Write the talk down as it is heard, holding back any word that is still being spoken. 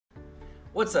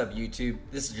What's up, YouTube?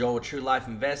 This is Joel with TruLife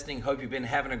Investing. Hope you've been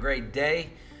having a great day.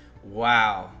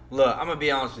 Wow. Look, I'm going to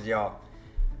be honest with y'all.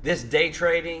 This day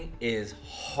trading is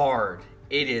hard.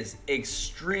 It is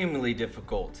extremely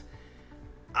difficult.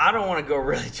 I don't want to go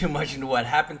really too much into what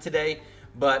happened today,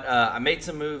 but I made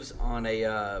some moves on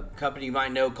a company you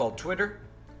might know called Twitter.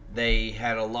 They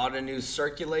had a lot of news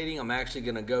circulating. I'm actually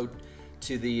going to go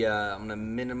to the, I'm going to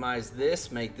minimize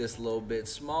this, make this a little bit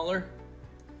smaller.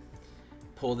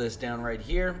 Pull this down right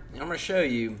here, and I'm going to show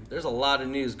you there's a lot of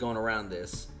news going around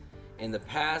this. In the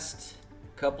past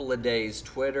couple of days,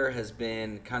 Twitter has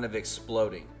been kind of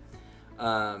exploding.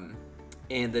 And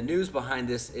the news behind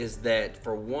this is that,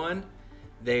 for one,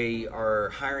 they are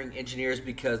hiring engineers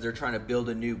because they're trying to build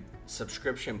a new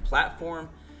subscription platform.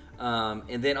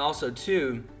 And then also,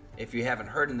 too, if you haven't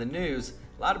heard in the news,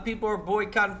 a lot of people are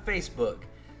boycotting Facebook.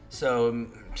 So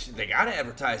they got to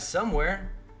advertise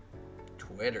somewhere.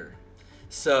 Twitter.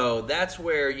 So that's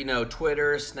where, you know,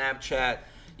 Twitter, Snapchat,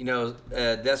 you know,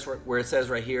 that's where it says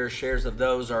right here, shares of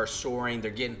those are soaring.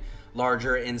 They're getting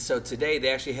larger. And so today they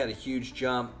actually had a huge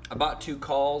jump. About 2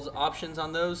 calls options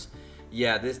on those.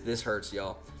 Yeah, this hurts,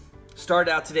 y'all.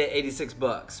 Started out today at 86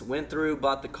 bucks. Went through,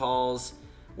 bought the calls,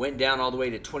 went down all the way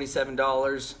to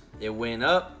 $27. It went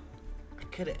up. I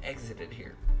could have exited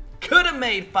here. Could have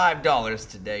made $5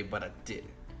 today, but I didn't.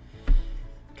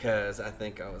 Because I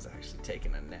think I was actually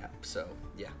taking a nap. So,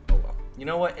 yeah. Oh, well. You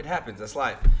know what? It happens. That's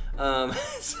life.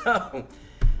 So,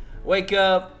 wake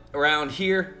up around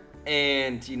here.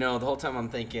 And, you know, the whole time I'm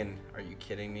thinking, are you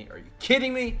kidding me? Are you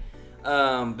kidding me?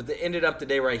 But they ended up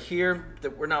today right here.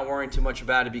 That we're not worrying too much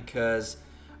about it because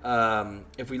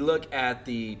if we look at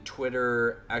the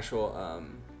Twitter actual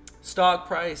stock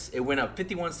price, it went up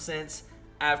 51 cents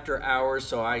after hours.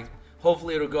 So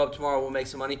hopefully it'll go up tomorrow. We'll make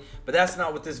some money. But that's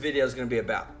not what this video is going to be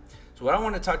about. So what I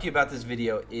want to talk to you about this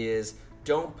video is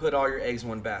don't put all your eggs in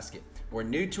one basket. We're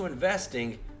new to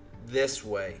investing this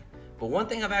way. But one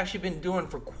thing I've actually been doing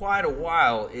for quite a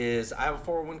while is I have a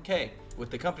 401k with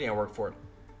the company I work for.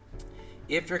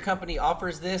 If your company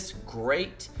offers this,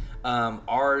 great.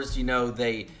 Ours, you know,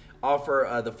 they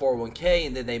offer the 401k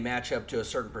and then they match up to a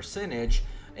certain percentage.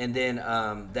 And then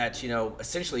that's, you know,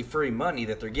 essentially free money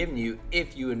that they're giving you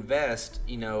if you invest,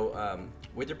 you know,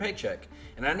 with your paycheck.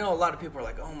 And I know a lot of people are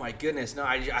like, oh my goodness, no,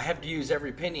 I have to use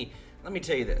every penny. Let me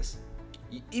tell you this.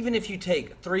 Even if you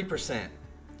take 3%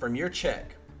 from your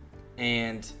check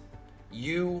and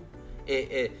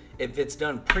if it's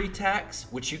done pre-tax,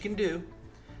 which you can do,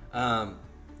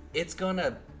 it's going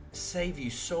to save you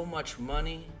so much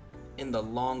money in the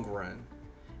long run.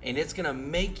 And it's going to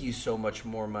make you so much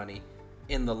more money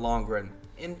in the long run.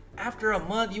 And after a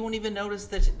month, you won't even notice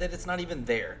that it's not even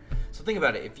there. So think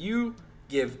about it. If you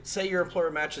give, say your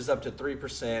employer matches up to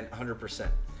 3%, 100%.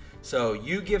 So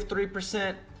you give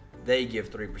 3%, they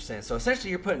give 3%. So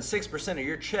essentially you're putting 6% of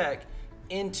your check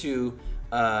into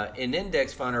an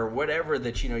index fund or whatever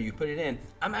that, you know, you put it in.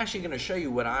 I'm actually going to show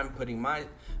you what I'm putting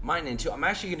mine into. I'm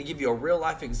actually going to give you a real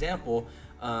life example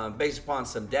based upon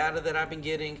some data that I've been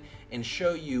getting and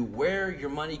show you where your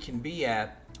money can be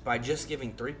at by just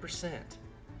giving 3%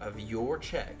 of your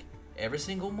check every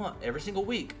single month, every single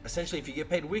week. Essentially, if you get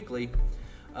paid weekly,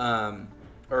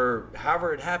 or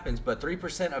however it happens, but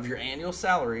 3% of your annual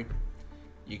salary,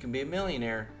 you can be a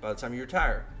millionaire by the time you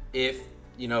retire. If,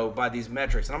 you know, by these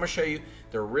metrics. And I'm going to show you,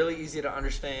 they're really easy to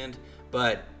understand,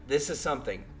 but this is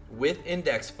something. With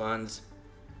index funds,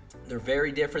 they're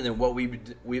very different than what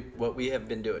we have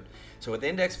been doing. So with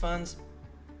index funds,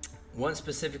 one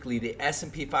specifically, the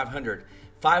S&P 500,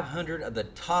 500 of the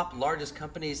top largest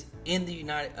companies in the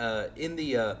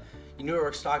New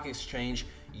York Stock Exchange,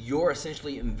 you're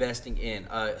essentially investing in.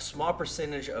 A small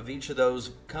percentage of each of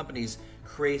those companies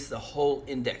creates the whole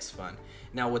index fund.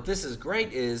 Now, what this is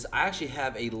great is I actually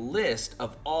have a list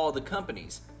of all the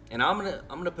companies, and I'm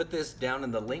gonna put this down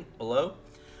in the link below.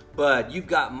 But you've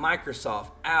got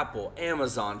Microsoft, Apple,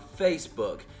 Amazon,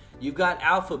 Facebook. You've got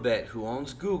Alphabet, who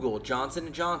owns Google,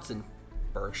 Johnson & Johnson,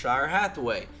 Berkshire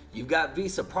Hathaway. You've got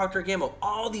Visa, Procter & Gamble,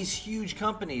 all these huge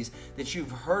companies that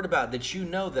you've heard about, that you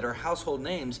know that are household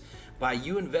names. By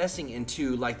you investing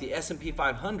into like the S&P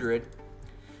 500,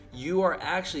 you are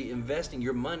actually investing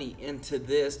your money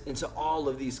into all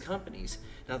of these companies.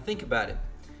 Now think about it.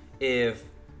 If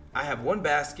I have one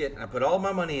basket and I put all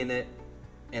my money in it,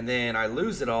 and then I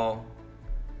lose it all,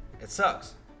 it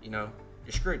sucks. You know,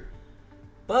 you're screwed.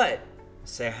 But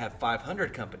say I have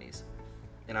 500 companies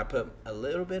and I put a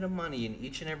little bit of money in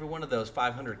each and every one of those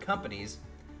 500 companies,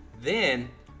 then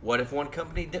what if one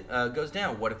company goes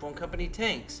down? What if one company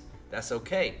tanks? That's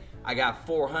okay. I got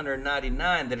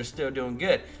 499 that are still doing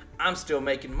good. I'm still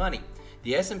making money.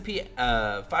 The S&P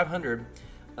 500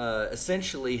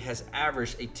 essentially has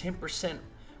averaged a 10%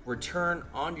 return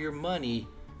on your money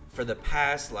for the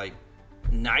past like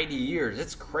 90 years.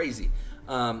 It's crazy.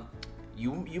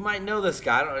 You might know this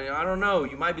guy. I don't know.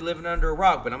 You might be living under a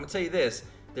rock, but I'm gonna tell you this.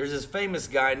 There's this famous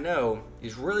guy. No,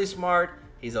 he's really smart.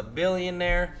 He's a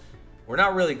billionaire. We're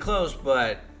not really close,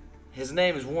 but his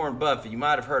name is Warren Buffett. You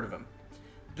might have heard of him.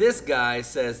 This guy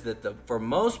says that for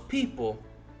most people,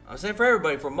 I'm saying for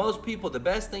everybody, for most people, the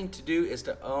best thing to do is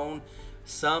to own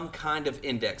some kind of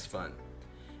index fund.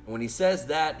 And when he says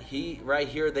that, right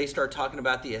here, they start talking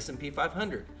about the S&P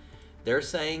 500. They're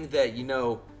saying that,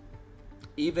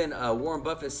 even Warren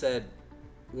Buffett said,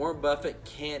 Warren Buffett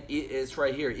can't, it's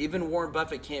right here, even Warren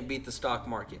Buffett can't beat the stock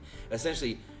market.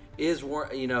 Essentially,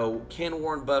 can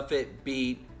Warren Buffett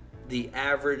beat the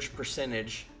average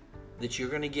percentage that you're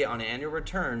going to get on an annual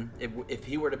return if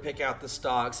he were to pick out the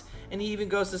stocks? And he even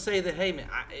goes to say that, hey man,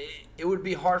 it would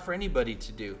be hard for anybody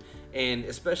to do, and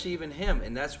especially even him,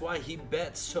 and that's why he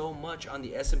bets so much on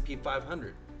the S&P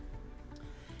 500.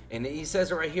 And he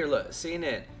says it right here, look,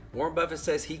 CNN, Warren Buffett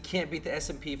says he can't beat the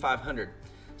S&P 500.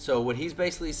 So what he's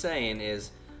basically saying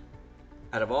is,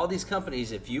 out of all these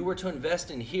companies, if you were to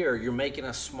invest in here, you're making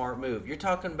a smart move. You're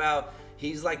talking about,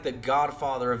 he's like the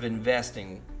godfather of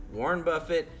investing. Warren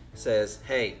Buffett says,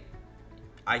 hey,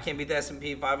 I can't beat the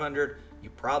S&P 500. You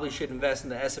probably should invest in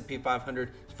the S&P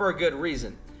 500 for a good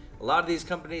reason. A lot of these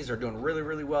companies are doing really,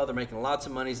 really well. They're making lots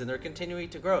of money, and they're continuing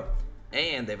to grow.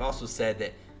 And they've also said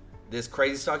that this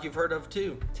crazy stock you've heard of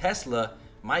too, Tesla,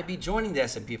 might be joining the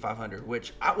S&P 500,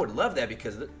 which I would love that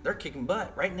because they're kicking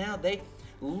butt. Right now, they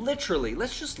literally,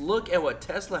 let's just look at what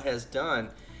Tesla has done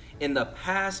in the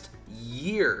past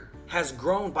year. Has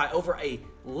grown by over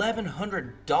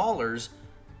 $1,100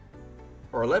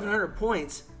 or 1,100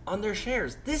 points on their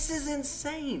shares. This is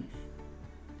insane.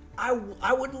 I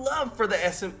would love for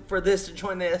this to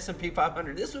join the S&P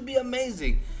 500. This would be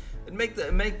amazing. It'd make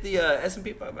the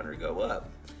S&P 500 go up.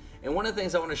 And one of the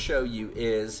things I want to show you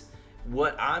is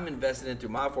what I'm invested in through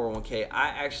my 401k. I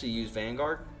actually use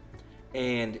Vanguard,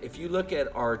 and if you look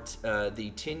at our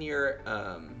the 10-year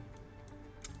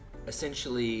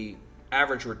essentially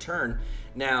average return,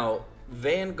 now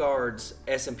Vanguard's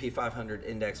S&P 500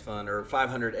 index fund, or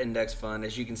 500 index fund,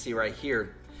 as you can see right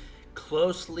here,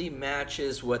 closely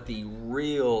matches what the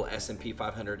real S&P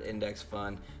 500 index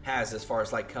fund has as far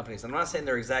as like companies. I'm not saying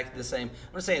they're exactly the same.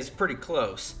 I'm just saying it's pretty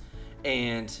close.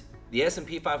 And the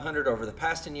S&P 500 over the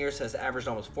past 10 years has averaged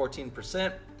almost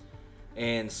 14%,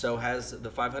 and so has the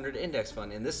 500 index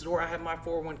fund. And this is where I have my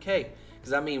 401k,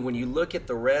 because I mean, when you look at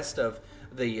the rest of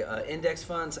the index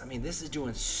funds, I mean, this is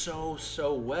doing so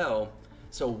well.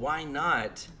 So why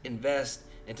not invest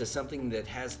into something that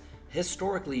has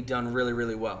historically done really,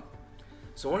 really well?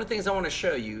 So one of the things I want to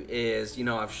show you is,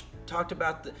 I've talked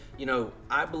about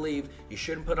I believe you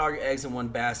shouldn't put all your eggs in one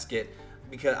basket,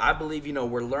 because I believe,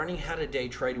 we're learning how to day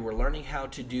trade. We're learning how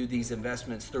to do these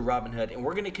investments through Robinhood, and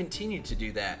we're going to continue to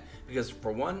do that because,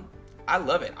 for one, I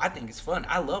love it. I think it's fun.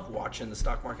 I love watching the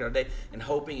stock market all day and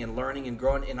hoping and learning and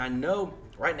growing. And I know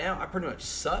right now I pretty much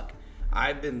suck.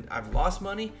 I've lost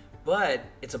money, but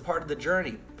it's a part of the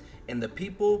journey. And the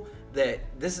people I'm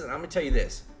going to tell you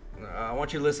this. I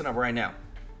want you to listen up right now.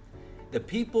 The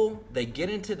people, they get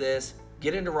into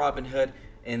Robinhood,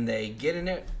 and they get in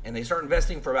it and they start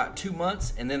investing for about 2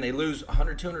 months, and then they lose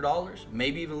 $100, $200,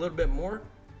 maybe even a little bit more,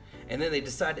 and then they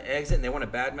decide to exit and they want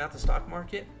to badmouth the stock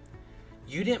market.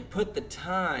 You didn't put the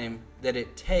time that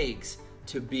it takes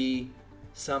to be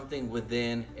something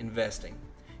within investing.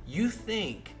 You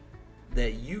think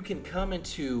that you can come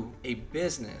into a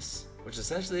business, which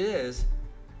essentially it is,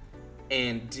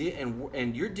 and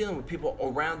you're dealing with people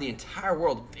around the entire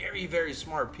world, very, very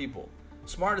smart people,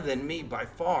 smarter than me by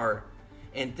far,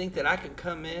 and think that I can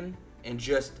come in and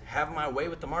just have my way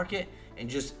with the market and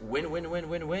just win.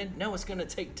 No, it's going to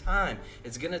take time.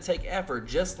 It's going to take effort.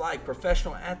 Just like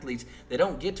professional athletes, they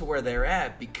don't get to where they're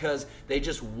at because they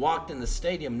just walked in the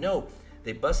stadium. No,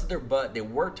 they busted their butt. They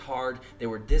worked hard. They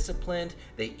were disciplined.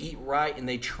 They eat right and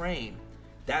they train.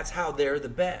 That's how they're the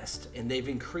best, and they've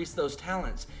increased those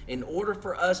talents. In order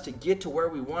for us to get to where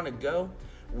we want to go,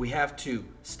 we have to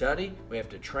study, we have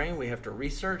to train, we have to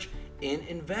research in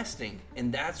investing.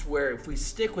 And that's where, if we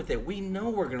stick with it, we know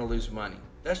we're going to lose money.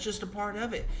 That's just a part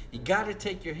of it. You got to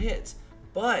take your hits.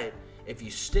 But if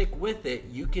you stick with it,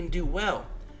 you can do well.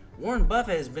 Warren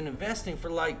Buffett has been investing for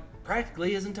like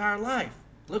practically his entire life.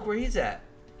 Look where he's at.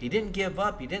 He didn't give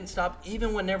up. He didn't stop.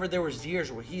 Even whenever there was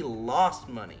years where he lost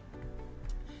money,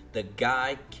 the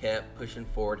guy kept pushing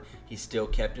forward. He still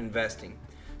kept investing.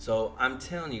 So I'm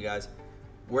telling you guys,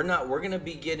 we're going to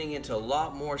be getting into a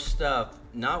lot more stuff,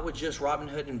 not with just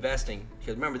RobinHood Investing,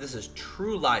 because remember, this is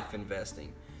TruLife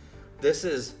Investing. This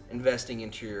is investing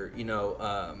into your,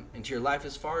 into your life,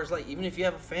 as far as, like, even if you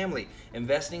have a family,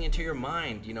 investing into your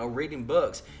mind, reading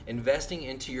books, investing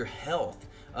into your health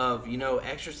of,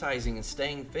 exercising and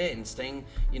staying fit and staying,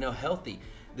 healthy.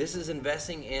 This is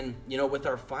investing in, with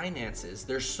our finances.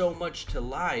 There's so much to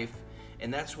life,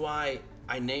 and that's why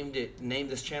I named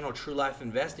this channel TruLife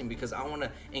Investing, because I want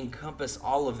to encompass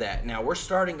all of that. Now, we're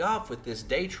starting off with this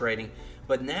day trading,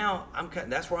 but now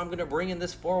that's where I'm going to bring in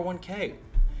this 401k.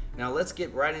 Now, let's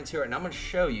get right into it, and I'm going to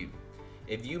show you,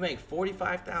 if you make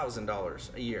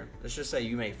 $45,000 a year, let's just say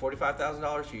you make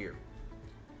 $45,000 a year.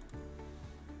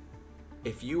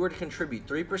 If you were to contribute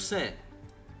 3%,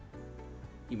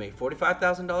 you make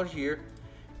 $45,000 a year.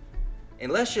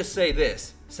 And let's just say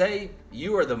this. Say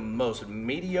you are the most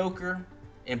mediocre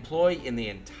employee in the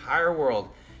entire world.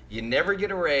 You never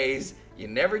get a raise. You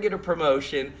never get a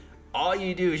promotion. All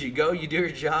you do is you go, you do your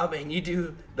job, and you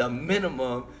do the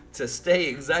minimum to stay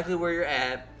exactly where you're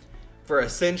at for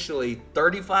essentially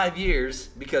 35 years,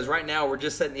 because right now we're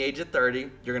just setting the age of 30.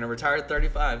 You're going to retire at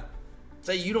 35.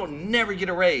 Say you don't never get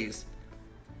a raise.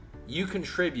 You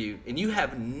contribute, and you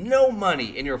have no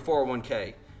money in your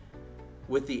 401k.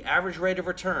 With the average rate of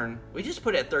return, we just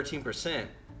put it at 13%.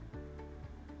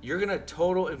 You're going to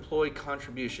total employee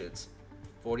contributions,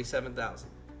 $47,000.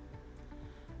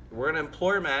 We're going to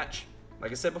employer match.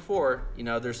 Like I said before,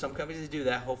 there's some companies that do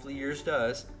that. Hopefully yours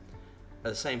does.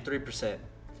 The same 3%.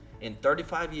 In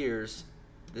 35 years,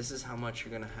 this is how much you're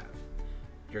going to have.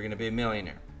 You're going to be a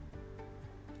millionaire.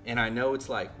 And I know it's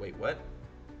like, wait, what?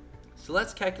 So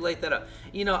let's calculate that up.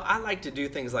 I like to do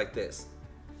things like this.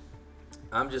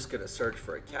 I'm just going to search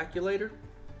for a calculator.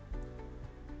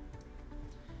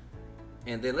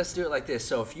 And then let's do it like this.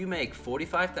 So if you make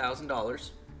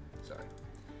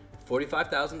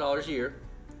 $45,000 a year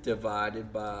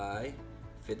divided by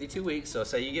 52 weeks. So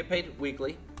say you get paid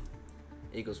weekly,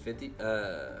 equals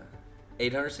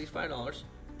 $865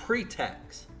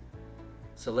 pre-tax.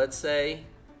 So let's say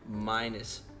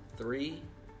minus 3%.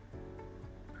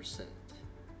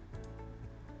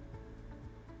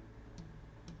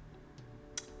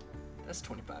 That's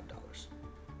 $25.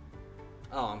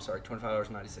 Oh, I'm sorry,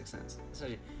 $25.96.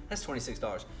 That's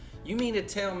 $26. You mean to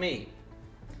tell me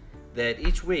that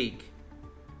each week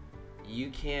you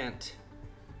can't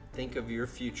think of your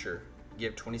future,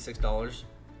 give $26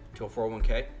 to a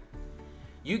 401k?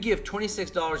 You give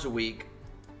 $26 a week,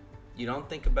 you don't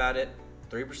think about it,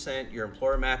 3%, your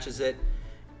employer matches it.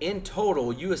 In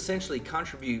total, you essentially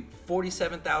contribute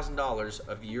 $47,000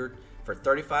 of year for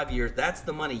 35 years. That's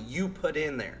the money you put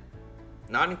in there.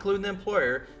 Not including the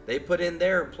employer. They put in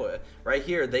their employer. Right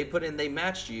here, they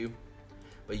matched you.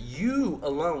 But you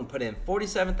alone put in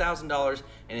 $47,000,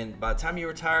 and by the time you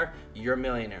retire, you're a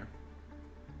millionaire.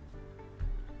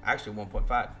 Actually,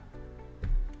 1.5.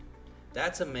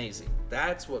 That's amazing.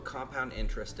 That's what compound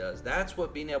interest does. That's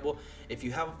what being able, if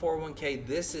you have a 401k,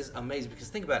 this is amazing. Because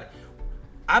think about it.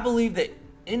 I believe that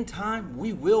in time,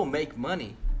 we will make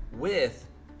money with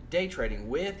day trading,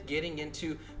 with getting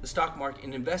into the stock market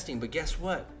and investing. But guess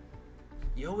what?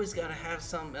 You always got to have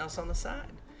something else on the side.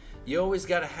 You always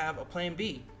got to have a plan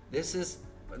B. This is,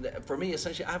 for me,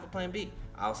 essentially, I have a plan B.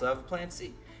 I also have a plan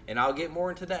C. And I'll get more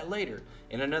into that later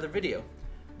in another video.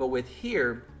 But with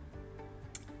here,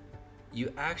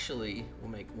 you actually will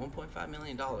make $1.5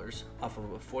 million off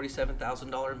of a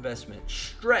 $47,000 investment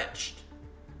stretched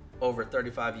over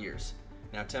 35 years.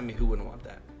 Now tell me who wouldn't want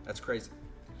that. That's crazy.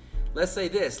 Let's say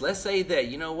this. Let's say that,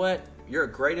 you know what? You're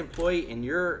a great employee and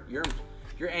your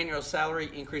annual salary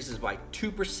increases by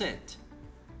 2%.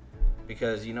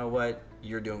 Because you know what?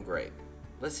 You're doing great.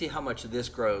 Let's see how much of this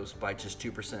grows by just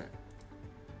 2%.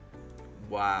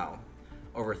 Wow.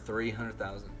 Over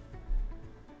 300,000.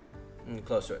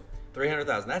 Close to it.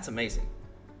 300,000. That's amazing.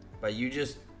 By you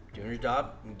just doing your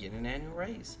job and getting an annual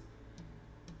raise.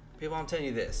 People, I'm telling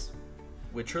you this.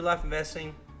 With TruLife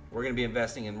Investing, we're going to be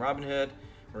investing in RobinHood.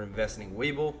 We're investing in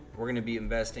Webull. We're going to be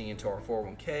investing into our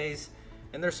 401ks.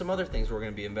 And there's some other things we're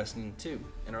going to be investing in too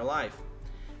in our life.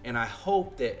 And I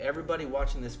hope that everybody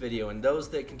watching this video and those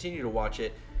that continue to watch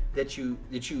it, that you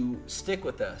stick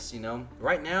with us.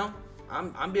 Right now,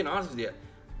 I'm being honest with you.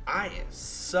 I am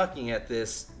sucking at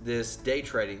this day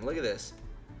trading. Look at this.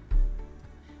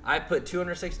 I put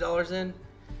 $260 in,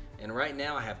 and right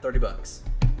now I have 30 bucks.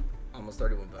 Almost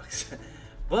 31 bucks.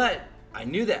 But I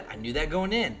knew that. I knew that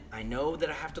going in. I know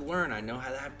that I have to learn. I know how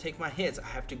to have to take my hits. I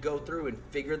have to go through and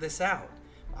figure this out.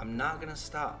 I'm not going to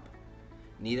stop.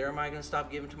 Neither am I going to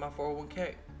stop giving to my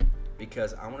 401k,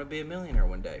 because I want to be a millionaire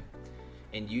one day.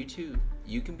 And you too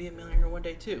you can be a millionaire one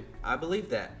day too. I believe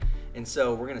that. And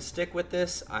so we're gonna stick with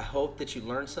this. I hope that you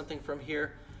learned something from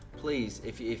here. Please,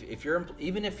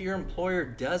 even if your employer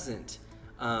doesn't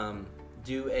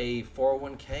do a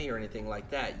 401k or anything like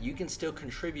that, you can still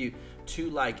contribute to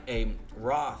like a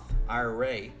Roth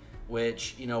IRA,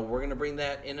 which, you know, we're going to bring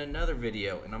that in another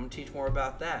video, and I'm going to teach more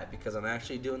about that because I'm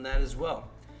actually doing that as well.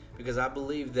 Because I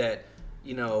believe that,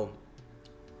 you know,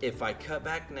 if I cut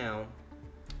back now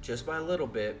just by a little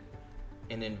bit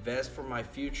and invest for my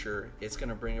future, it's going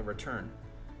to bring a return.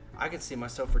 I could see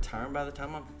myself retiring by the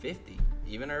time I'm 50,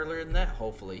 even earlier than that,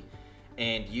 hopefully.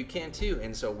 And you can too.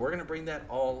 And so we're going to bring that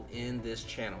all in this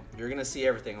channel. You're going to see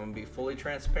everything. I'm going to be fully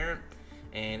transparent,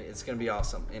 and it's going to be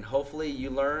awesome. And hopefully you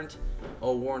learned,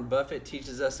 Warren Buffett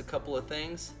teaches us a couple of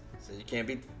things. So you can't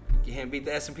beat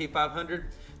the S&P 500.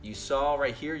 You saw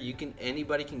right here,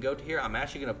 anybody can go to here. I'm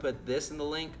actually going to put this in the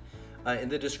link in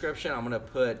the description. I'm going to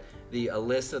put a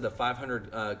list of the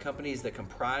 500 companies that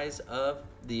comprise of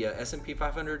the S&P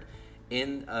 500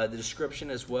 in the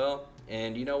description as well.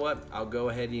 And you know what? I'll go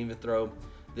ahead and even throw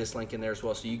this link in there as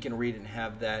well, so you can read it and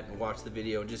have that and watch the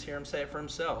video and just hear him say it for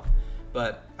himself.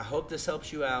 But I hope this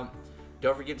helps you out.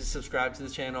 Don't forget to subscribe to the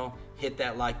channel, hit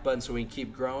that like button so we can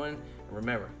keep growing. And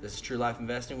remember, this is True Life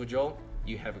Investing with Joel.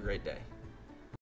 You have a great day.